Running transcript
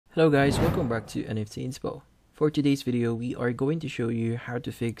Hello guys, welcome back to NFT Inspo. For today's video, we are going to show you how to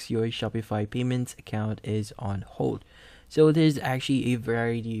fix your Shopify payments account is on hold. So there's actually a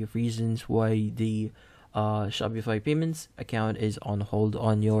variety of reasons why the Shopify payments account is on hold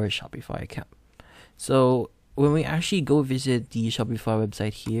on your Shopify account. So when we actually go visit the Shopify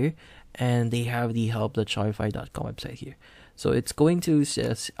website here, and they have the help.shopify.com website here. So it's going to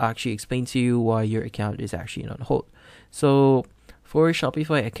actually explain to you why your account is actually on hold. So for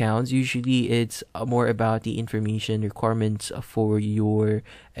Shopify accounts, usually it's more about the information requirements for your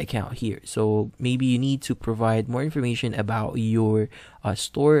account here. So maybe you need to provide more information about your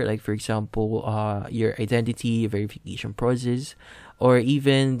store, like for example, your identity verification process, or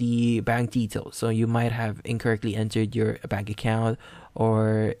even the bank details. So you might have incorrectly entered your bank account,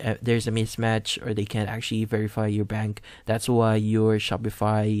 or there's a mismatch, or they can't actually verify your bank. That's why your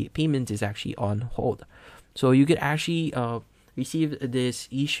Shopify payment is actually on hold. So you could actually receive this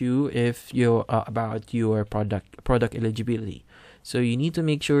issue if you're about your product eligibility. So you need to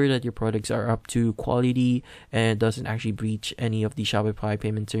make sure that your products are up to quality and doesn't actually breach any of the Shopify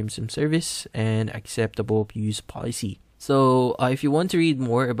payment terms and service and acceptable use policy. So if you want to read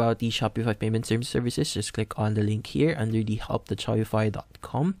more about the Shopify payment terms services, just click on the link here under the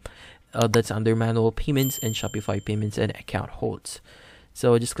help.shopify.com. That's under manual payments and Shopify payments and account holds.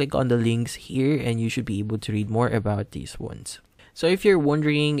 So just click on the links here and you should be able to read more about these ones. So if you're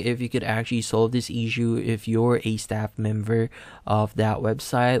wondering if you could actually solve this issue if you're a staff member of that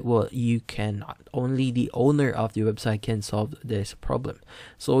website, well, you cannot. Only the owner of the website can solve this problem.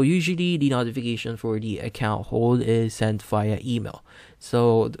 So usually the notification for the account hold is sent via email.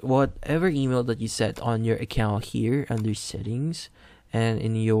 So whatever email that you set on your account here under settings, and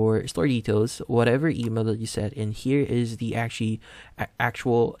in your store details, whatever email that you set in here is the actual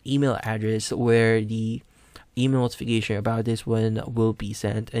email address where the email notification about this one will be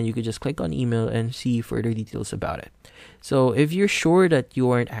sent, and you could just click on email and see further details about it. So if you're sure that you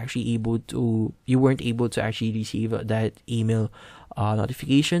weren't able to actually receive that email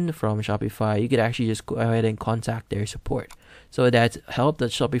notification from Shopify, you could actually just go ahead and contact their support. So that's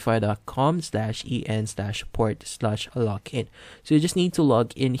help.shopify.com/en/support/login. So you just need to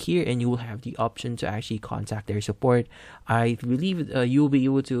log in here and you will have the option to actually contact their support. I believe you'll be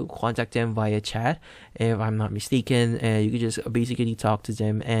able to contact them via chat if I'm not mistaken. You could just basically talk to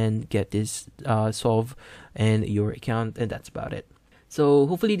them and get this solved in your account, and that's about it. So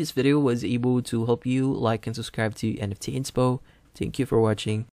hopefully this video was able to help you. Like and subscribe to NFT Inspo. Thank you for watching.